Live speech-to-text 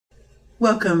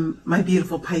Welcome, my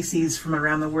beautiful Pisces from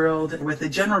around the world, with a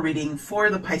general reading for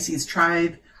the Pisces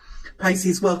tribe.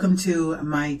 Pisces, welcome to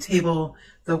my table.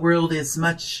 The world is a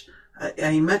much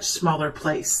smaller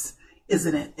place,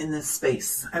 isn't it, in this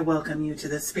space? I welcome you to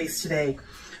this space today.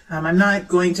 I'm not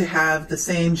going to have the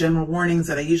same general warnings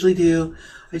that I usually do.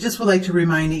 I just would like to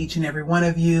remind each and every one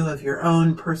of you of your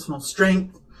own personal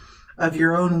strength, of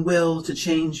your own will to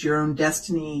change your own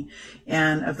destiny,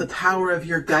 and of the power of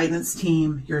your guidance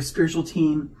team, your spiritual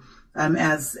team,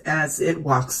 as it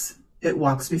walks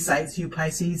beside you,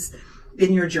 Pisces,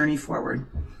 in your journey forward.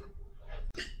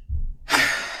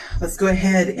 Let's go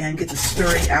ahead and get the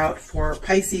story out for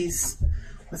Pisces.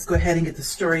 Let's go ahead and get the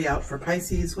story out for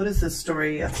Pisces. What is the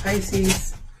story of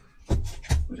Pisces?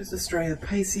 What is the story of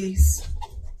Pisces?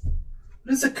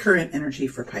 What is the current energy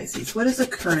for Pisces? What is the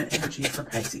current energy for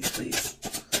Pisces, please?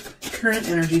 Current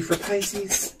energy for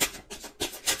Pisces.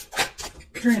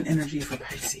 Current energy for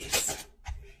Pisces.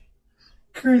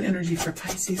 Current energy for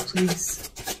Pisces,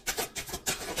 please.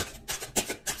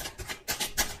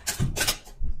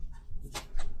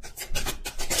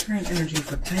 Current energy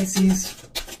for Pisces.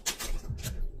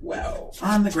 Wow,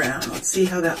 on the ground. Let's see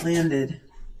how that landed.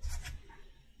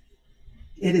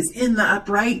 It is in the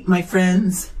upright, my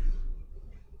friends.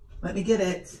 Let me get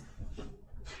it.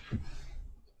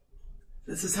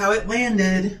 This is how it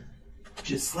landed,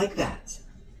 just like that.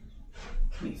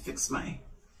 Let me fix my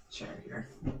chair here.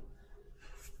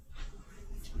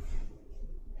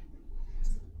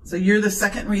 So you're the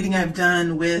second reading I've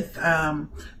done with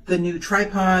the new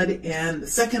tripod, and the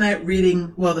second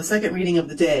reading of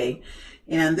the day.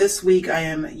 And this week I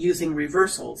am using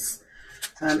reversals.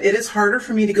 It is harder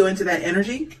for me to go into that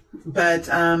energy, but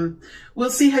we'll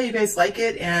see how you guys like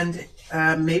it, and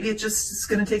maybe it's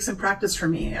going to take some practice for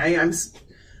me. I'm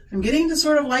getting to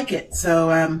sort of like it, so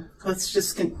let's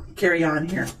just carry on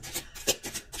here.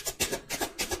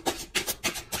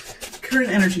 Current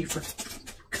energy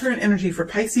for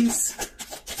Pisces.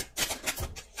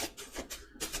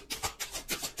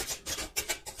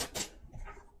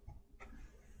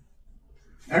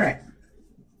 All right.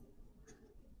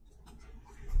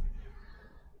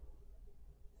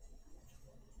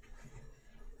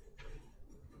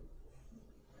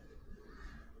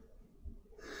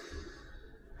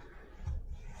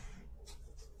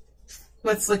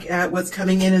 Let's look at what's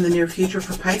coming in the near future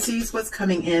for Pisces. What's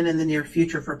coming in the near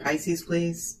future for Pisces,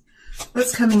 please?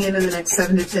 What's coming in the next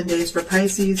 7 to 10 days for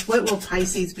Pisces? What will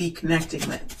Pisces be connecting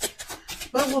with?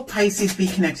 What will Pisces be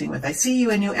connecting with? I see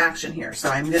you in new action here, so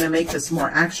I'm going to make this more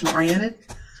action-oriented.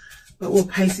 What will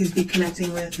Pisces be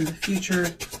connecting with in the future?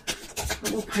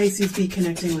 What will Pisces be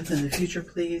connecting with in the future,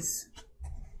 please?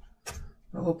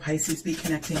 What will Pisces be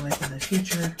connecting with in the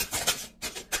future?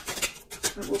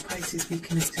 What will Pisces be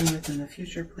connecting with in the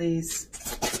future, please?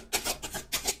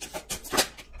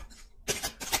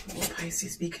 What will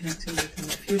Pisces be connecting with in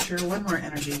the future? One more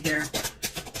energy here.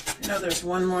 I know there's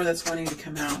one more that's wanting to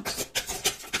come out.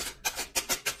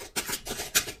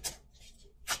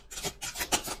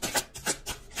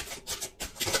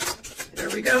 There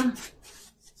we go.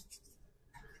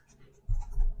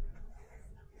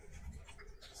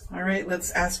 All right,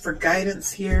 let's ask for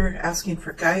guidance here. Asking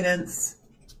for guidance.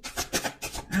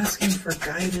 Asking for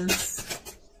guidance.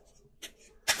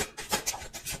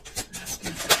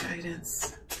 Asking for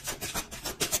guidance.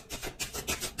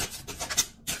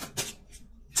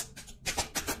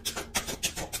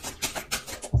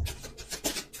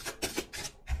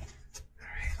 All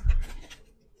right.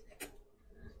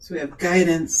 So we have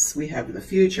guidance, we have the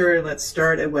future. Let's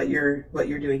start at what you're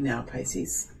doing now,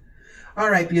 Pisces. All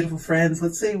right, beautiful friends,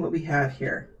 let's see what we have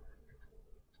here.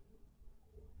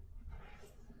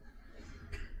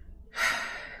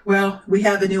 Well, we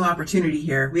have a new opportunity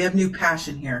here. We have new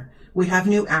passion here. We have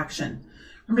new action.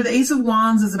 Remember, the Ace of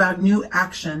Wands is about new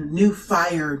action, new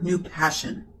fire, new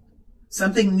passion.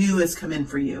 Something new has come in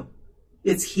for you.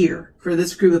 It's here for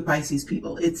this group of Pisces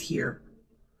people. It's here.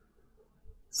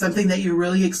 Something that you're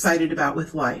really excited about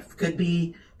with life. Could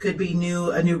be a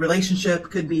new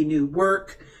relationship, could be new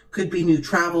work, could be new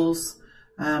travels.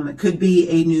 It could be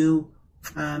a new,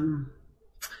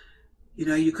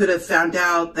 you could have found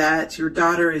out that your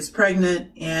daughter is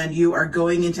pregnant and you are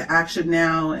going into action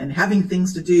now and having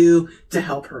things to do to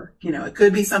help her. It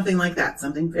could be something like that,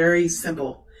 something very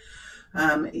simple.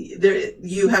 You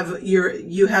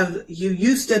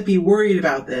used to be worried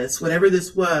about this, whatever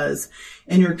this was,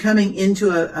 and you're coming into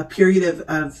a period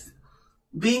of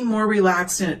being more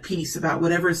relaxed and at peace about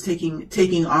whatever is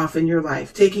taking off in your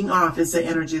life. Taking off is the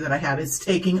energy that I have. It's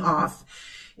taking off.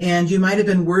 And you might have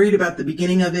been worried about the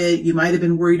beginning of it. You might have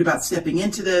been worried about stepping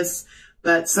into this,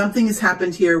 but something has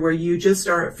happened here where you just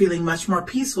are feeling much more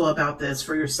peaceful about this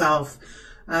for yourself.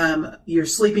 You're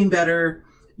sleeping better.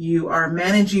 You are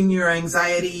managing your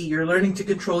anxiety. You're learning to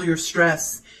control your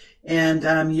stress.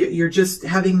 And you're just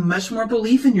having much more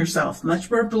belief in yourself,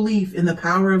 much more belief in the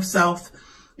power of self,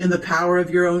 in the power of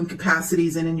your own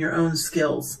capacities and in your own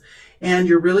skills. And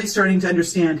you're really starting to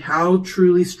understand how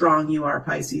truly strong you are,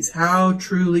 Pisces, how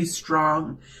truly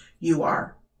strong you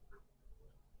are.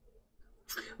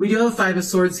 We do have a Five of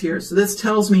Swords here. So this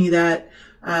tells me that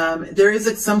there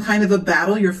is some kind of a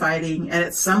battle you're fighting, and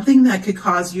it's something that could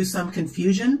cause you some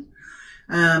confusion.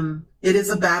 It is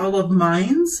a battle of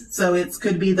minds. So it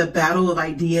could be the battle of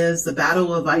ideas, the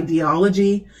battle of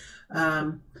ideology.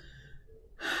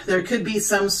 There could be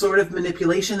some sort of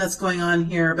manipulation that's going on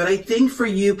here. But I think for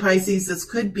you, Pisces, this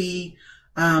could be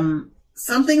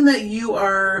something that you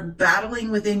are battling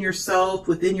within yourself,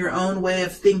 within your own way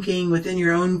of thinking, within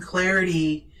your own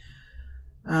clarity.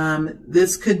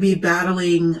 This could be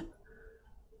battling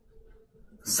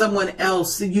someone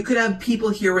else. You could have people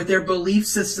here with their belief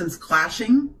systems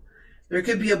clashing. There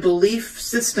could be a belief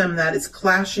system that is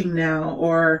clashing now,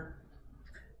 or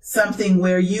something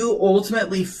where you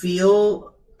ultimately feel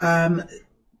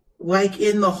like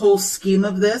in the whole scheme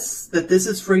of this, that this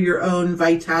is for your own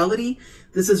vitality,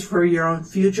 this is for your own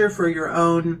future, for your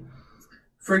own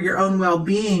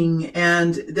well-being,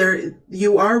 and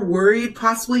you are worried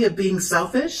possibly of being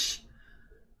selfish.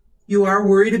 You are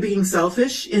worried of being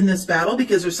selfish in this battle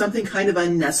because there's something kind of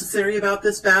unnecessary about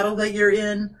this battle that you're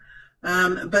in.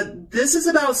 But this is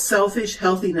about selfish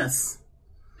healthiness,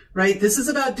 right? This is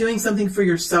about doing something for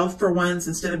yourself for once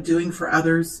instead of doing for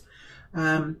others.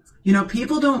 You know,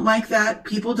 people don't like that.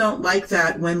 People don't like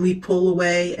that when we pull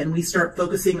away and we start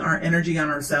focusing our energy on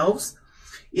ourselves.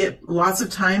 Lots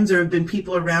of times there have been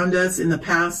people around us in the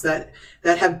past that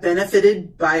have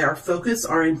benefited by our focus,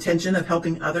 our intention of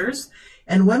helping others.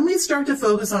 And when we start to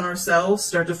focus on ourselves,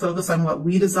 start to focus on what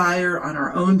we desire, on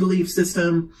our own belief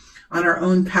system, on our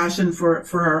own passion for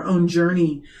our own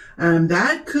journey,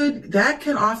 that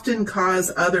can often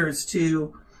cause others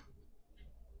to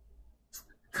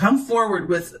come forward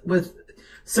with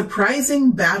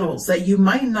surprising battles that you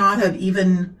might not have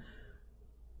even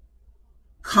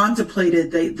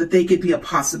contemplated that they could be a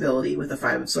possibility with the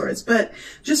Five of Swords. But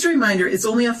just a reminder, it's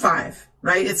only a 5,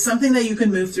 right? It's something that you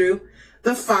can move through.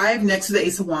 The 5 next to the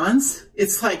Ace of Wands,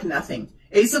 it's like nothing.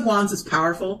 Ace of Wands is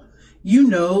powerful. You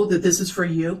know that this is for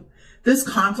you. This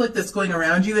conflict that's going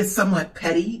around you is somewhat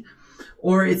petty,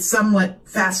 or it's somewhat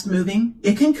fast moving.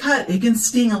 It can cut, it can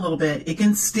sting a little bit. It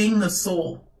can sting the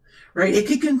soul, right? It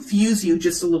could confuse you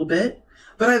just a little bit.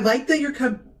 But I like that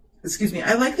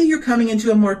I like that you're coming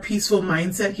into a more peaceful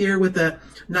mindset here with the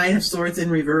Nine of Swords in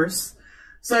reverse.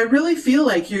 So I really feel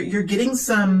like you're getting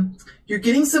some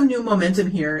new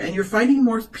momentum here, and you're finding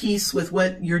more peace with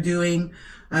what you're doing.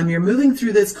 You're moving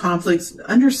through this conflict,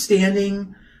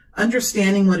 understanding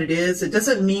what it is. It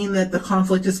doesn't mean that the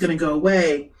conflict is going to go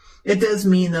away. It does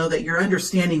mean, though, that you're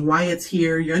understanding why it's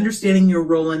here. You're understanding your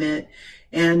role in it,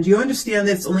 and you understand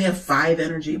that it's only a 5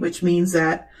 energy, which means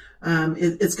that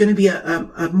it's going to be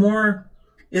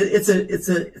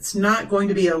it's not going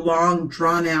to be a long,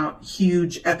 drawn out,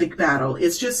 huge, epic battle.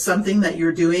 It's just something that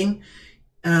you're doing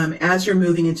as you're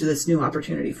moving into this new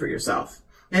opportunity for yourself.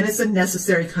 And it's a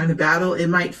necessary kind of battle. It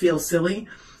might feel silly,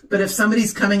 but if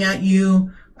somebody's coming at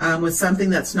you with something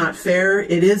that's not fair,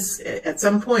 it is at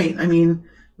some point. I mean,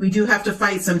 we do have to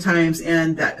fight sometimes,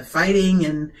 and that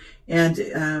fighting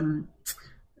and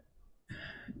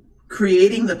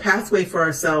creating the pathway for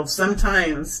ourselves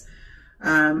sometimes,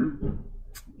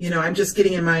 you know, I'm just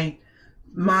getting in my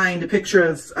mind a picture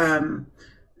of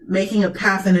making a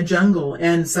path in a jungle,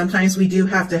 and sometimes we do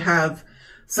have to have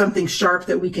something sharp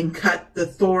that we can cut the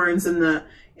thorns and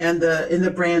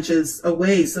the branches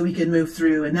away so we can move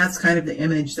through. And that's kind of the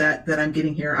image that I'm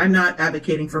getting here. I'm not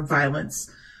advocating for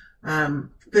violence,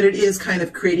 but it is kind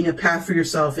of creating a path for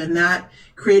yourself, and that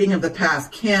creating of the path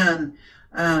can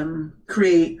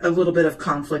create a little bit of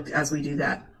conflict as we do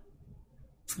that.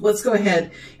 Let's go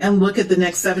ahead and look at the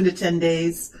next 7 to 10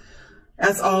 days.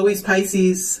 As always,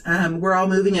 Pisces, we're all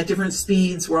moving at different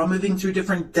speeds. We're all moving through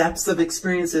different depths of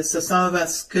experiences. So some of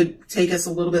us could take us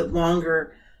a little bit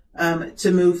longer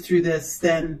to move through this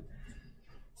than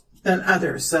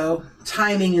others. So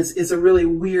timing is a really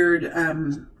weird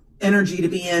energy to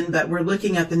be in, but we're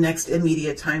looking at the next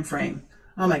immediate time frame.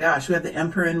 Oh my gosh, we have the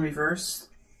Emperor in reverse.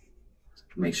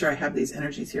 Make sure I have these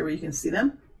energies here where you can see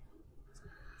them.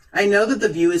 I know that the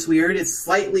view is weird. It's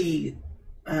slightly,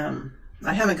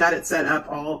 I haven't got it set up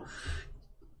all.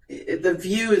 The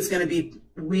view is going to be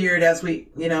weird as we,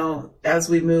 as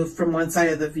we move from one side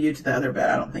of the view to the other, but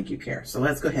I don't think you care. So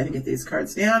let's go ahead and get these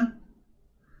cards down.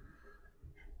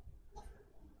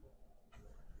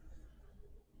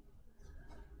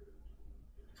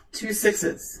 Two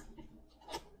sixes.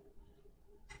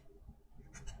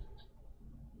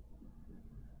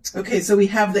 Okay, so we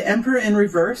have the Emperor in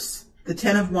reverse, the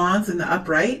Ten of Wands in the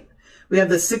upright. We have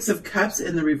the Six of Cups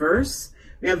in the reverse.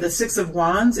 We have the Six of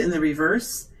Wands in the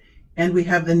reverse. And we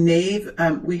have the Knave,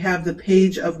 we have the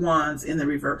Page of Wands in the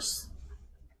reverse.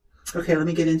 Okay, let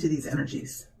me get into these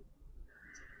energies.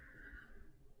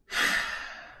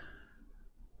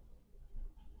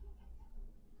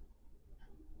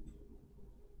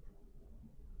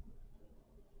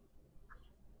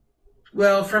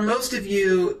 Well, for most of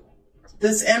you,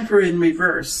 this Emperor in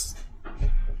reverse,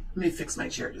 let me fix my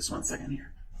chair just one second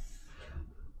here.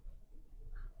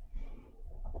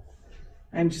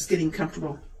 I'm just getting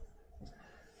comfortable.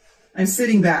 I'm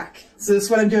sitting back. So this is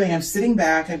what I'm doing. I'm sitting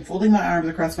back, I'm folding my arms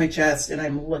across my chest, and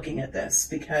I'm looking at this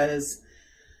because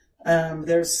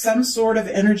there's some sort of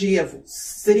energy of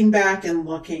sitting back and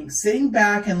looking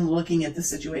at the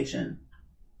situation.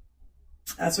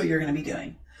 That's what you're going to be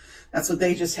doing. That's what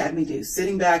they just had me do,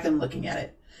 sitting back and looking at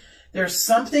it. There's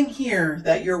something here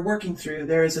that you're working through.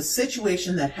 There is a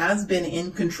situation that has been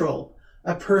in control.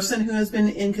 A person who has been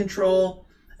in control,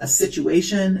 a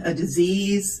situation, a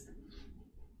disease.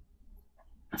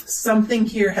 Something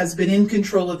here has been in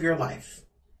control of your life.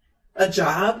 A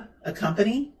job, a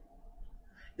company.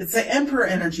 It's the Emperor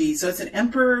energy. So it's an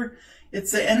Emperor.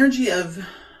 It's the energy of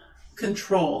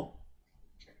control.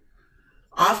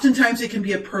 Oftentimes it can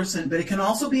be a person, but it can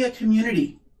also be a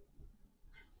community.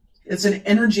 It's an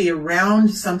energy around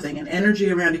something, an energy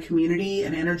around a community,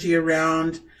 an energy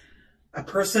around a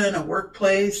person, a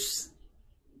workplace.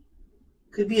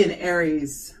 Could be an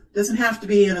Aries. Doesn't have to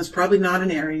be, and it's probably not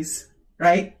an Aries,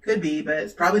 right? Could be, but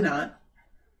it's probably not.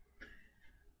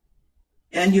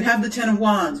 And you have the Ten of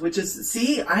Wands, which is,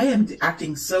 see, I am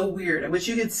acting so weird. I wish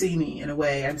you could see me in a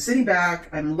way. I'm sitting back,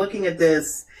 I'm looking at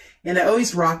this, and I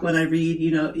always rock when I read.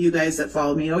 You guys that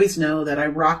follow me always know that I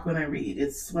rock when I read.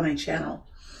 It's when I channel.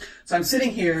 So I'm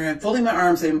sitting here, I'm folding my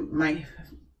arms, and my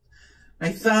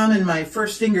thumb and my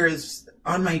first finger is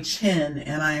on my chin,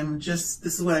 and I'm just,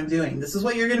 this is what I'm doing. This is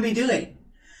what you're going to be doing.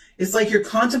 It's like you're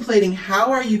contemplating,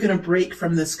 how are you going to break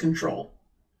from this control?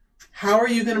 How are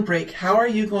you going to break? How are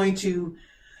you going to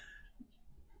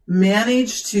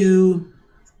manage to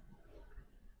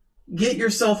get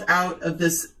yourself out of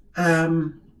this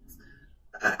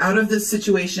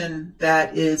situation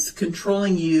that is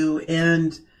controlling you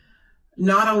and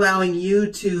not allowing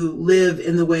you to live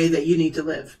in the way that you need to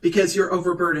live because you're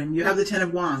overburdened. You have the Ten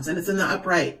of Wands and it's in the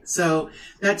upright. So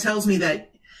that tells me that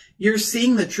you're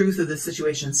seeing the truth of the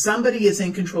situation. Somebody is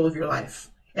in control of your life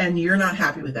and you're not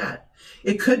happy with that.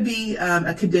 It could be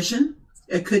a condition.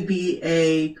 It could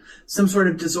be some sort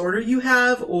of disorder you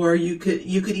have, or you could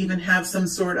even have some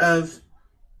sort of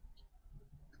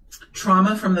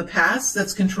trauma from the past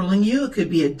that's controlling you. It could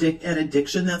be an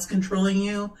addiction that's controlling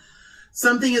you.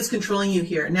 Something is controlling you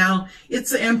here. Now,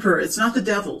 it's the Emperor. It's not the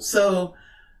devil. So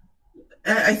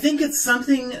I think it's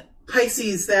something,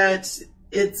 Pisces, that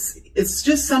it's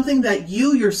just something that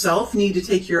you yourself need to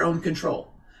take your own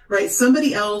control, right?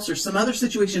 Somebody else or some other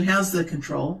situation has the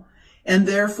control, and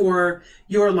therefore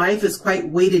your life is quite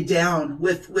weighted down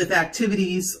with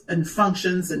activities and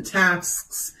functions and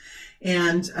tasks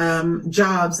and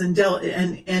jobs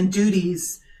and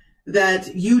duties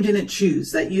that you didn't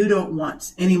choose, that you don't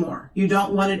want anymore. You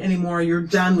don't want it anymore. You're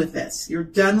done with this. You're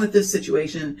done with this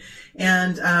situation.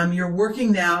 And you're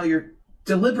working now, you're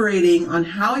deliberating on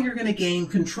how you're going to gain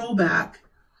control back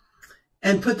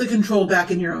and put the control back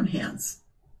in your own hands.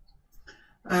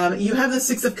 You have the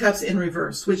Six of Cups in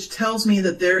reverse, which tells me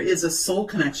that there is a soul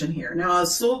connection here. Now, a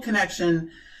soul connection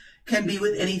can be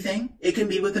with anything. It can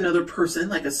be with another person,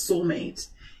 like a soulmate.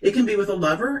 It can be with a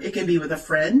lover. It can be with a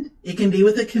friend. It can be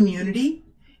with a community.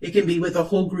 It can be with a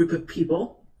whole group of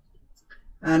people.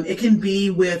 It can be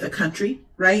with a country,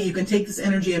 right? You can take this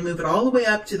energy and move it all the way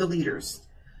up to the leaders.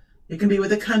 It can be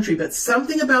with a country, but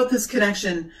something about this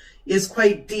connection is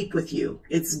quite deep with you.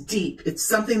 It's deep. It's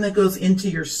something that goes into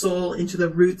your soul, into the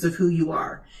roots of who you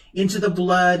are, into the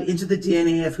blood, into the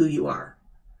DNA of who you are.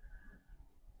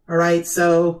 All right,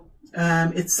 so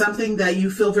it's something that you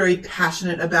feel very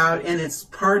passionate about, and it's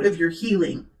part of your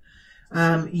healing.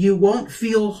 You won't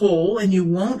feel whole and you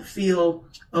won't feel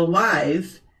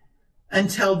alive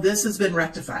until this has been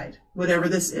rectified, whatever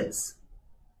this is.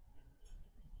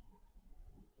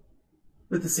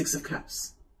 With the Six of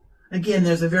Cups. Again,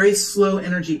 there's a very slow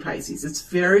energy, Pisces. It's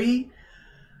very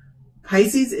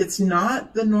Pisces, it's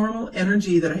not the normal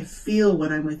energy that I feel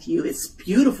when I'm with you. It's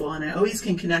beautiful, and I always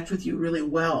can connect with you really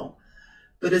well.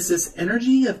 But it's this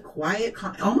energy of quiet,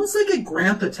 almost like a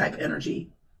grandpa type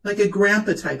energy. Like a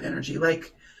grandpa type energy.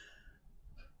 Like,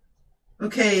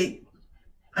 okay,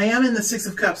 I am in the Six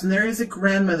of Cups, and there is a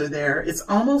grandmother there. It's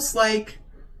almost like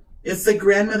it's the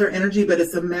grandmother energy, but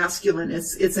it's a masculine.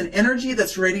 It's an energy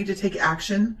that's ready to take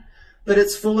action, but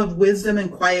it's full of wisdom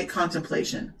and quiet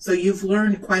contemplation. So you've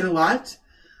learned quite a lot.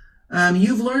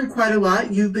 You've learned quite a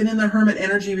lot. You've been in the hermit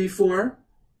energy before.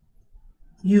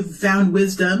 You've found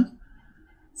wisdom.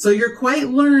 So you're quite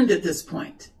learned at this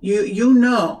point. You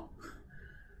know.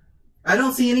 I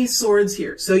don't see any swords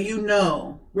here. So you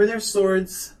know. Were there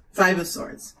swords? 5 of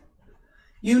Swords.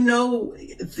 You know,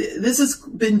 this has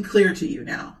been clear to you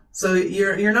now. So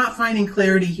you're not finding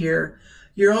clarity here.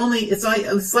 You're only, it's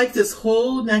like this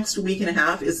whole next week and a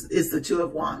half is the Two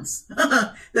of Wands.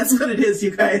 That's what it is,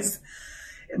 you guys.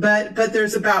 But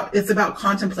it's about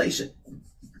contemplation.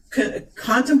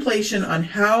 Contemplation on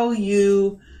how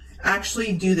you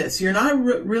actually do this. You're not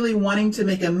really wanting to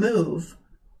make a move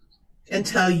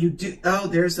until you do. Oh,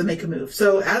 there's the make a move.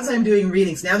 So as I'm doing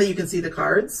readings, now that you can see the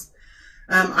cards,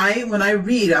 when I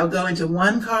read, I'll go into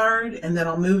one card, and then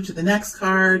I'll move to the next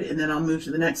card, and then I'll move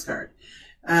to the next card.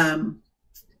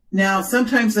 Now,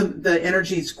 sometimes the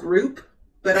energies group,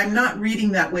 but I'm not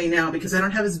reading that way now because I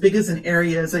don't have as big as an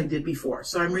area as I did before.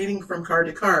 So I'm reading from card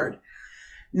to card.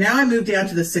 Now I move down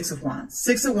to the Six of Wands.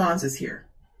 Six of Wands is here.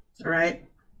 All right.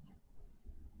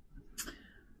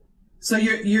 So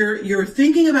you're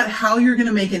thinking about how you're going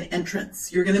to make an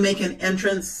entrance. You're going to make an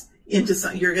entrance into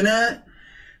some,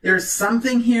 there's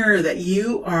something here that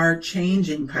you are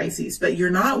changing, Pisces, but you're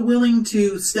not willing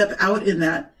to step out in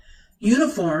that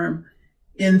uniform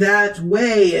in that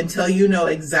way until you know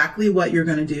exactly what you're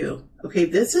going to do. Okay,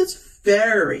 this is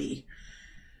very,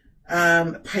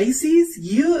 Pisces,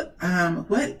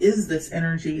 what is this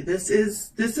energy? This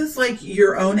is like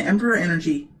your own Emperor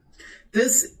energy.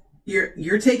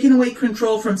 You're taking away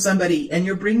control from somebody, and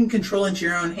you're bringing control into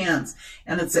your own hands.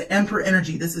 And it's the Emperor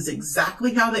energy. This is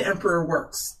exactly how the Emperor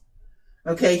works.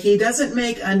 Okay, he doesn't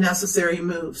make unnecessary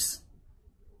moves.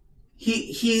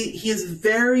 He is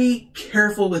very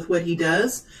careful with what he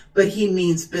does, but he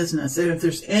means business. And if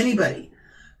there's anybody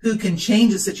who can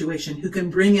change a situation, who can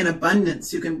bring in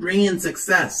abundance, who can bring in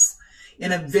success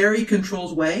in a very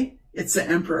controlled way, it's the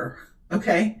Emperor.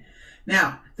 Okay,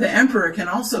 now the Emperor can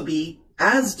also be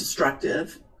as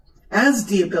destructive, as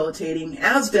debilitating,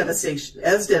 as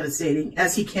devastating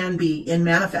as he can be in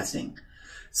manifesting.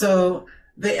 So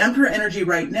the Emperor energy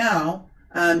right now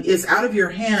is out of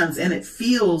your hands, and it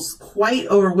feels quite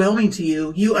overwhelming to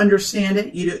you. You understand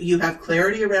it. You have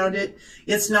clarity around it.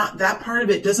 It's not, that part of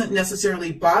it doesn't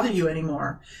necessarily bother you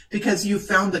anymore because you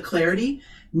found the clarity.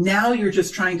 Now you're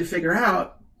just trying to figure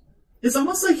out. It's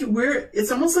almost like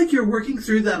you're working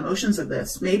through the emotions of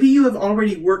this. Maybe you have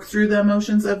already worked through the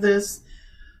emotions of this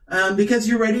because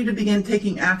you're ready to begin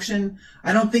taking action.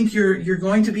 I don't think you're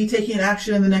going to be taking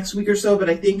action in the next week or so, but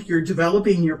I think you're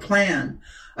developing your plan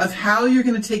of how you're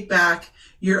going to take back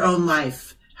your own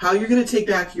life, how you're going to take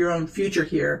back your own future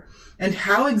here, and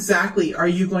how exactly are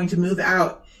you going to move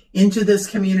out into this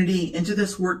community, into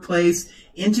this workplace,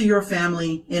 into your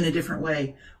family in a different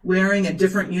way, wearing a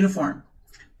different uniform.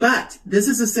 But this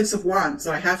is a Six of Wands,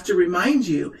 so I have to remind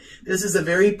you, this is a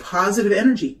very positive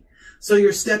energy. So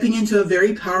you're stepping into a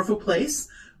very powerful place.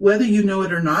 Whether you know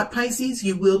it or not, Pisces,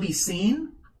 you will be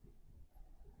seen,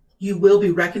 you will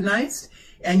be recognized,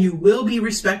 and you will be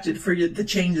respected for the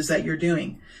changes that you're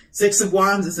doing. Six of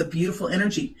Wands is a beautiful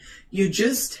energy. You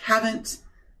just haven't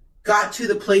got to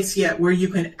the place yet where you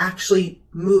can actually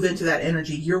move into that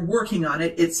energy. You're working on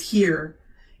it. It's here.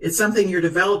 It's something you're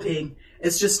developing.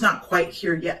 It's just not quite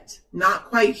here yet. Not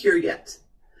quite here yet.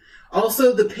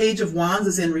 Also, the Page of Wands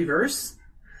is in reverse.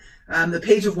 The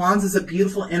Page of Wands is a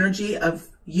beautiful energy of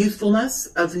youthfulness,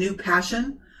 of new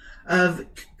passion, of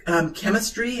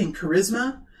chemistry and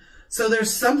charisma. So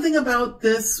there's something about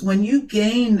this, when you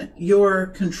gain your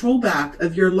control back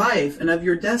of your life and of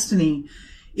your destiny,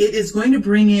 it is going to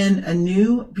bring in a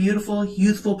new, beautiful,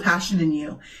 youthful passion in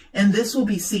you. And this will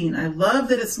be seen. I love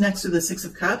that it's next to the Six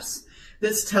of Cups.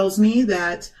 This tells me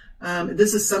that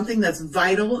this is something that's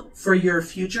vital for your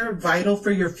future, vital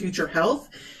for your future health.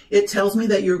 It tells me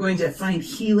that you're going to find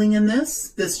healing in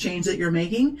this change that you're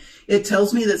making. It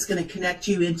tells me that's going to connect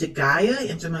you into Gaia,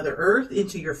 into Mother Earth,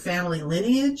 into your family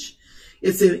lineage.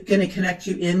 It's going to connect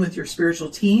you in with your spiritual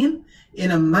team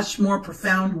in a much more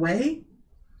profound way.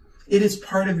 It is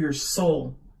part of your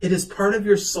soul. It is part of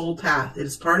your soul path. It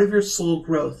is part of your soul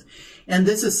growth. And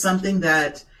this is something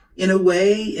that in a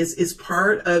way is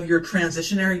part of your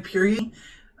transitionary period,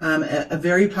 a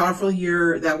very powerful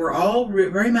year that we're all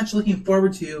very much looking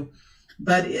forward to.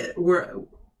 But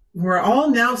we're all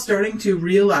now starting to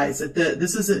realize that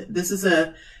this is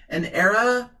an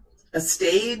era, a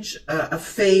stage, a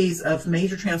phase of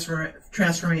major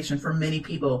transformation for many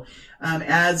people,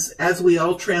 as we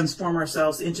all transform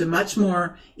ourselves into much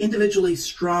more individually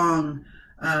strong,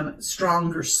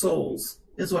 stronger souls.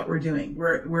 Is what we're doing.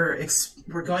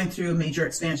 We're going through a major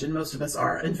expansion. Most of us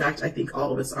are. In fact, I think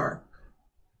all of us are.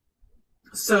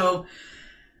 So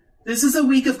this is a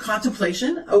week of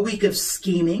contemplation, a week of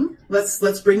scheming.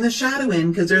 Let's bring the shadow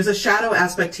in, because there's a shadow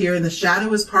aspect here, and the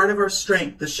shadow is part of our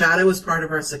strength. The shadow is part of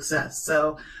our success.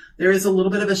 So there is a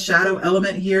little bit of a shadow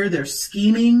element here. There's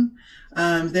scheming.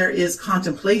 There is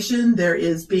contemplation. There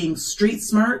is being street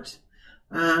smart.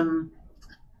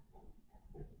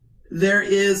 There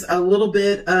is a little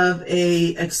bit of a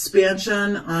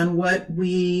expansion on what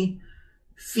we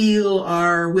feel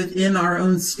are within our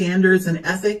own standards and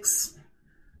ethics.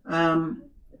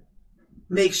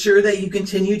 Make sure that you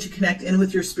continue to connect in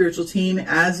with your spiritual team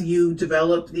as you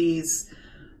develop these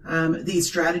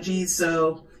strategies.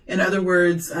 So in other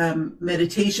words,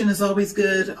 meditation is always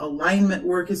good. Alignment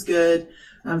work is good.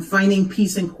 Finding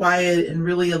peace and quiet and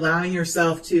really allowing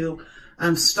yourself to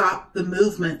stop the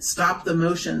movement, stop the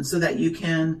motion, so that you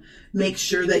can make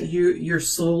sure that your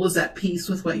soul is at peace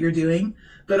with what you're doing.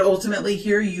 But ultimately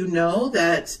here, you know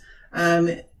that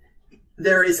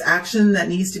there is action that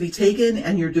needs to be taken,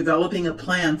 and you're developing a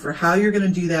plan for how you're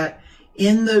going to do that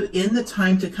in the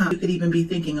time to come. You could even be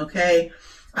thinking, okay,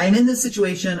 I'm in this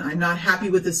situation. I'm not happy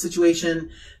with this situation.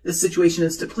 This situation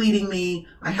is depleting me.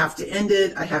 I have to end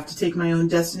it. I have to take my own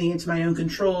destiny into my own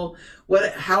control.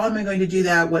 How am I going to do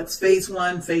that? What's phase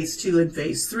 1, phase 2, and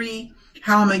phase 3?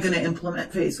 How am I going to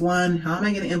implement phase 1? How am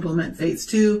I going to implement phase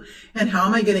 2? And how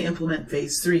am I going to implement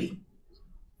phase 3?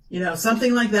 You know,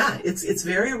 something like that. It's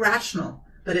very rational,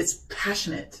 but it's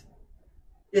passionate.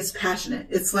 It's passionate.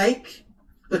 It's like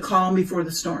the calm before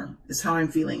the storm is how I'm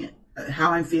feeling it,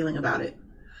 how I'm feeling about it.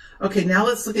 Okay, now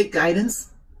let's look at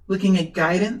guidance. Looking at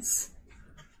guidance.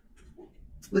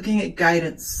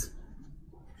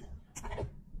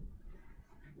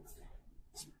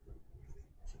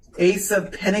 Ace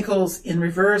of Pentacles in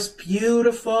reverse.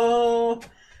 Beautiful.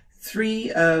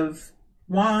 3 of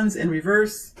Wands in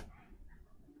reverse.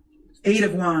 8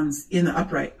 of Wands in the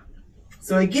upright.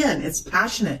 So again, it's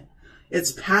passionate.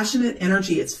 It's passionate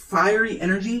energy. It's fiery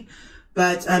energy.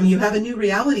 But you have a new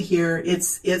reality here.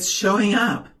 It's showing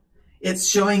up. It's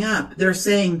showing up. They're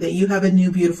saying that you have a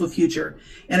new beautiful future.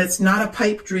 And it's not a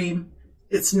pipe dream.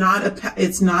 It's not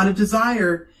a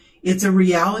desire. It's a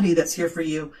reality that's here for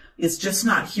you. It's just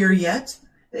not here yet.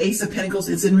 The Ace of Pentacles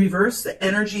is in reverse. The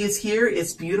energy is here.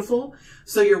 It's beautiful.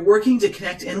 So you're working to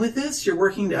connect in with this. You're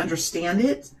working to understand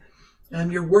it.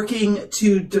 You're working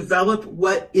to develop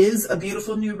what is a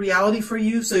beautiful new reality for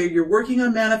you. So you're working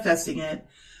on manifesting it.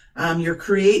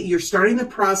 You're starting the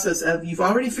process of, you've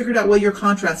already figured out what your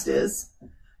contrast is.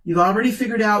 You've already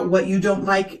figured out what you don't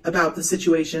like about the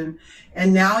situation.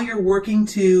 And now you're working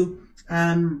to,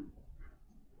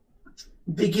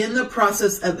 begin the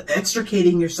process of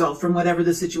extricating yourself from whatever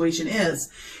the situation is.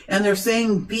 And they're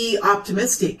saying, be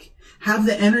optimistic, have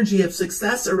the energy of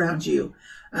success around you.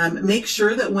 Make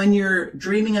sure that when you're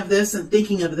dreaming of this and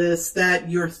thinking of this, that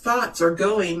your thoughts are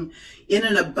going in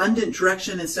an abundant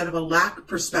direction instead of a lack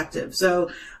perspective. So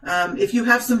if you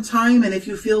have some time and if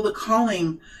you feel the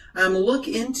calling, look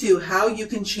into how you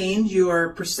can change your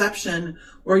perception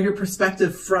or your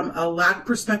perspective from a lack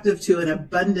perspective to an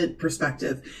abundant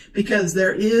perspective, because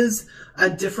there is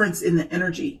a difference in the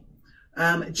energy.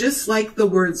 Just like the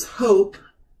words hope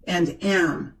and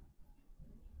am.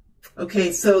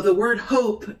 Okay, so the word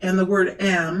hope and the word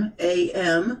am,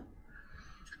 A-M,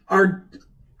 are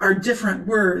different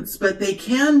words, but they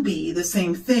can be the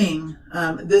same thing.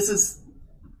 This is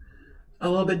a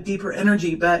little bit deeper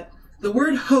energy, but the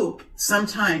word hope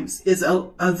sometimes is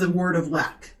the word of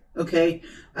lack. Okay,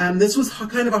 this was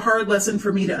kind of a hard lesson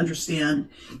for me to understand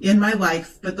in my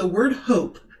life, but the word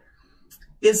hope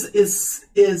is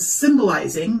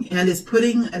symbolizing and is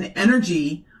putting an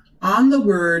energy on the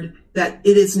word that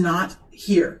it is not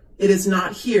here. It is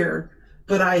not here,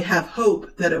 but I have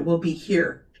hope that it will be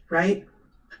here, right?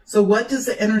 So what does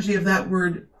the energy of that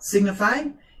word signify?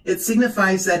 It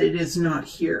signifies that it is not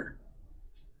here.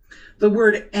 The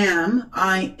word am,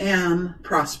 I am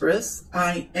prosperous,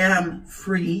 I am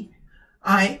free,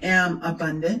 I am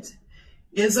abundant,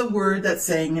 is a word that's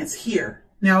saying it's here.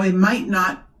 Now, it might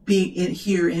not be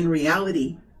here in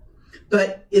reality,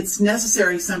 but it's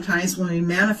necessary sometimes when we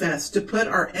manifest to put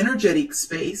our energetic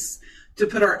space, to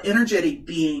put our energetic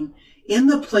being in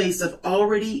the place of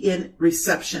already in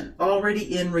reception,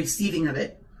 already in receiving of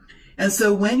it. And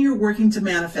so when you're working to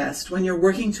manifest, when you're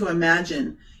working to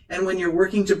imagine, and when you're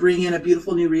working to bring in a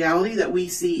beautiful new reality that we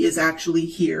see is actually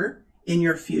here in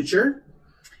your future,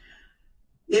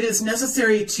 it is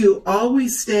necessary to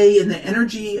always stay in the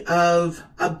energy of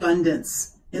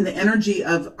abundance, in the energy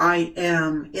of I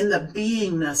am, in the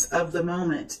beingness of the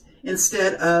moment,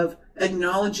 instead of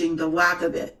acknowledging the lack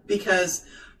of it. Because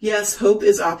yes, hope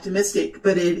is optimistic,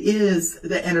 but it is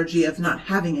the energy of not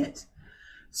having it.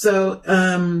 So,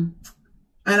 and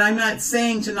I'm not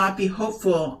saying to not be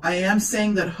hopeful. I am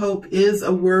saying that hope is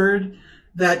a word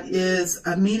that is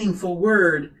a meaningful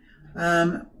word.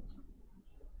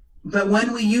 But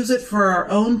when we use it for our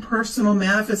own personal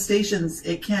manifestations,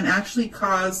 it can actually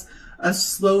cause a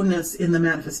slowness in the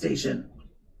manifestation.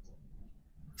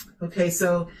 Okay,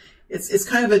 so it's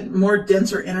kind of a more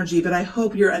denser energy, but I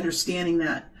hope you're understanding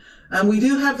that. We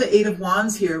do have the Eight of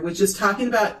Wands here, which is talking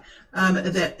about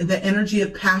the energy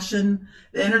of passion,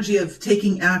 the energy of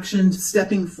taking action,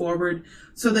 stepping forward.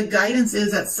 So the guidance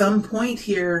is at some point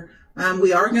here,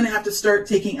 we are going to have to start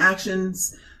taking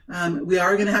actions. We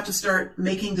are going to have to start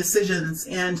making decisions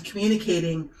and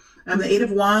communicating. The Eight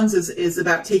of Wands is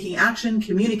about taking action,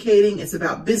 communicating. It's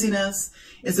about busyness.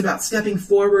 It's about stepping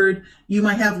forward. You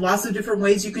might have lots of different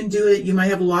ways you can do it. You might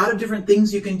have a lot of different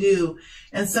things you can do.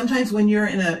 And sometimes when you're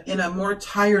in a more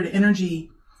tired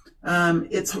energy,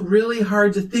 it's really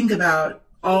hard to think about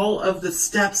all of the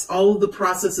steps, all of the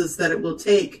processes that it will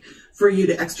take for you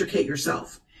to extricate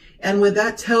yourself. And what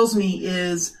that tells me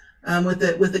is, with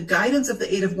the guidance of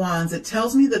the Eight of Wands, it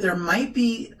tells me that there might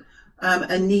be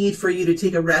a need for you to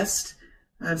take a rest.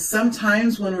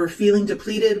 Sometimes when we're feeling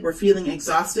depleted, we're feeling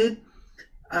exhausted,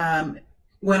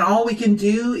 when all we can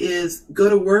do is go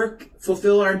to work,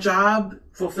 fulfill our job,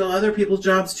 fulfill other people's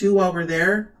jobs too while we're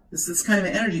there. This is kind of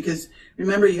an energy, because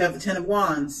remember, you have the Ten of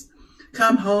Wands.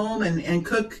 Come home and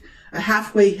cook a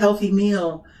halfway healthy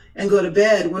meal and go to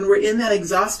bed. When we're in that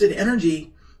exhausted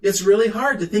energy, it's really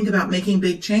hard to think about making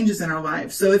big changes in our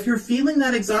lives. So if you're feeling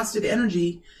that exhausted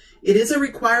energy, it is a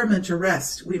requirement to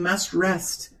rest. We must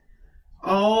rest.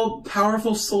 All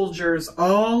powerful soldiers,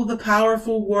 all the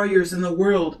powerful warriors in the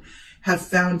world have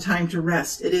found time to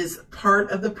rest. It is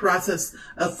part of the process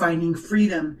of finding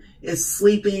freedom, is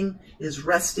sleeping, is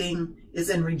resting, is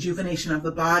in rejuvenation of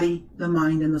the body, the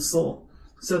mind, and the soul.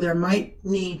 So there might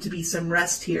need to be some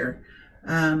rest here,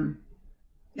 and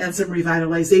some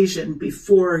revitalization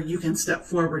before you can step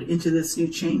forward into this new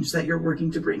change that you're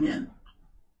working to bring in.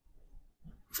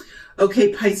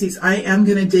 Okay, Pisces, I am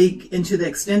going to dig into the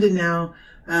extended now.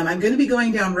 I'm going to be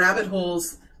going down rabbit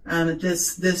holes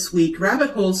this week.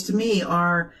 Rabbit holes to me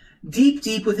are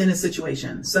deep within a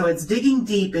situation. So it's digging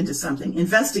deep into something,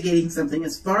 investigating something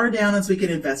as far down as we can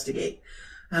investigate.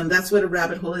 That's what a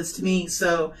rabbit hole is to me.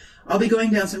 So I'll be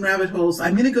going down some rabbit holes.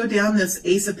 I'm going to go down this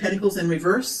Ace of Pentacles in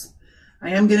reverse. I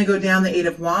am going to go down the Eight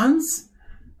of Wands.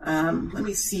 Let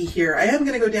me see here. I am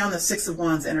going to go down the Six of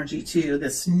Wands energy too,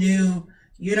 this new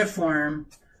uniform.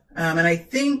 And I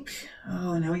think,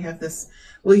 oh, now we have this.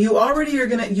 Well, you already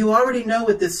know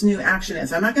what this new action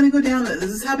is. I'm not going to go down. This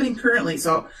is happening currently.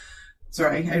 So,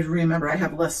 sorry, I remember I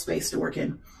have less space to work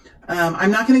in. I'm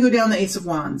not going to go down the Ace of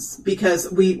Wands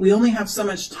because we only have so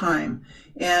much time,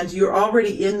 and you're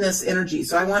already in this energy.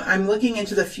 So I'm looking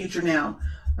into the future now.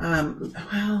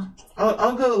 Well,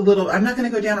 I'll go a little, I'm not going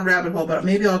to go down a rabbit hole, but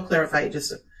maybe I'll clarify it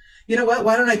just, you know what?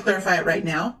 Why don't I clarify it right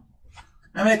now?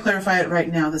 I'm going to clarify it right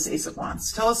now, this Ace of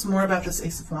Wands. Tell us more about this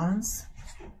Ace of Wands.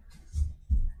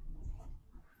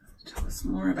 Tell us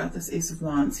more about this Ace of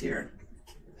Wands here.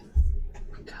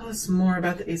 Tell us more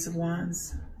about the Ace of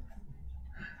Wands.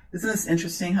 Isn't this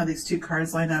interesting how these two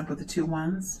cards line up with the two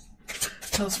wands?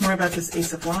 Tell us more about this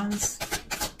Ace of Wands.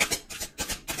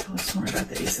 Tell us more about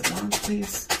the Ace of Wands,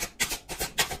 please.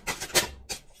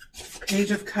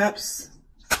 Page of Cups.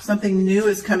 Something new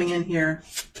is coming in here.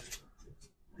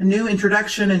 A new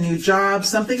introduction, a new job,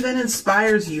 something that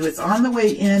inspires you. It's on the way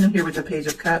in here with the Page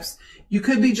of Cups. You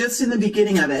could be just in the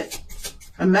beginning of it.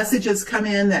 A message has come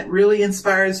in that really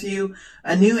inspires you.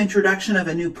 A new introduction of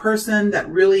a new person that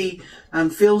really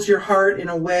fills your heart in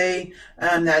a way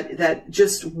that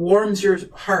just warms your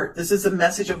heart. This is a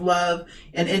message of love,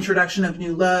 an introduction of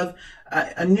new love,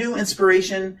 a new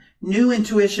inspiration, new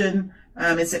intuition.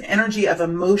 It's an energy of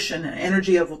emotion, an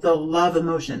energy of the love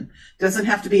emotion. It doesn't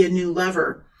have to be a new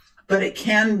lover, but it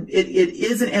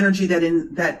is an energy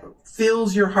that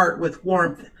fills your heart with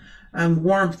warmth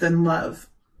and love.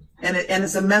 And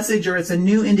it's a message, or it's a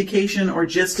new indication, or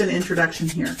just an introduction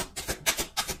here.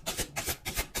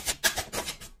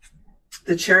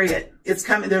 The Chariot. It's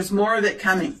coming. There's more of it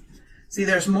coming. See,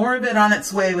 there's more of it on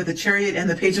its way with the Chariot and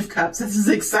the Page of Cups. This is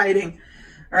exciting.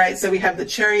 All right, so we have the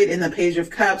Chariot and the Page of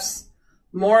Cups.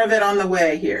 More of it on the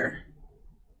way here.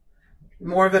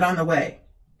 More of it on the way.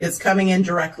 It's coming in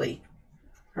directly.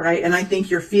 All right, and I think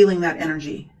you're feeling that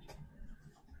energy.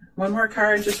 One more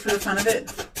card just for the fun of it.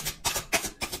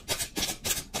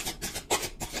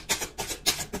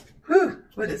 Whew,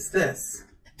 what is this?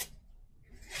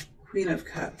 Queen of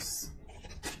Cups.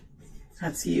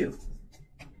 That's you.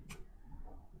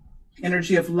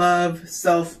 Energy of love,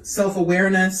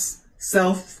 self-awareness,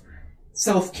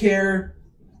 self-care.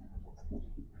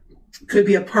 Could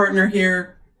be a partner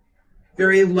here.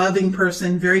 Very loving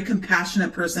person, very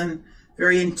compassionate person,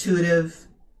 very intuitive.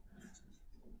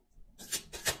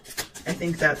 I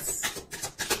think that's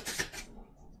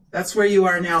where you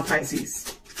are now,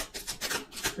 Pisces.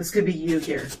 This could be you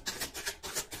here.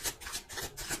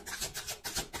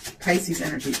 Pisces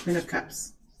energy, Queen of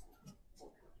Cups.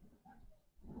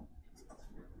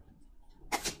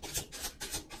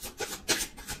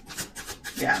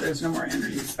 Yeah, there's no more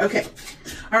energies. Okay.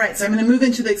 All right, so I'm going to move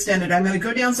into the extended. I'm going to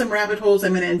go down some rabbit holes.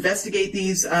 I'm going to investigate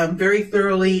these very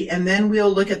thoroughly, and then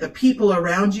we'll look at the people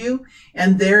around you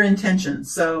and their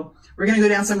intentions. So we're going to go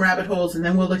down some rabbit holes, and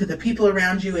then we'll look at the people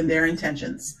around you and their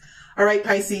intentions. All right,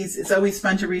 Pisces, it's always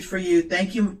fun to read for you.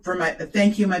 Thank you,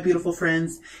 my beautiful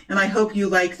friends, and I hope you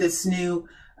like this new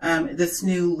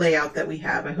layout that we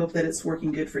have. I hope that it's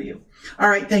working good for you. All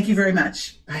right, thank you very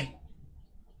much. Bye.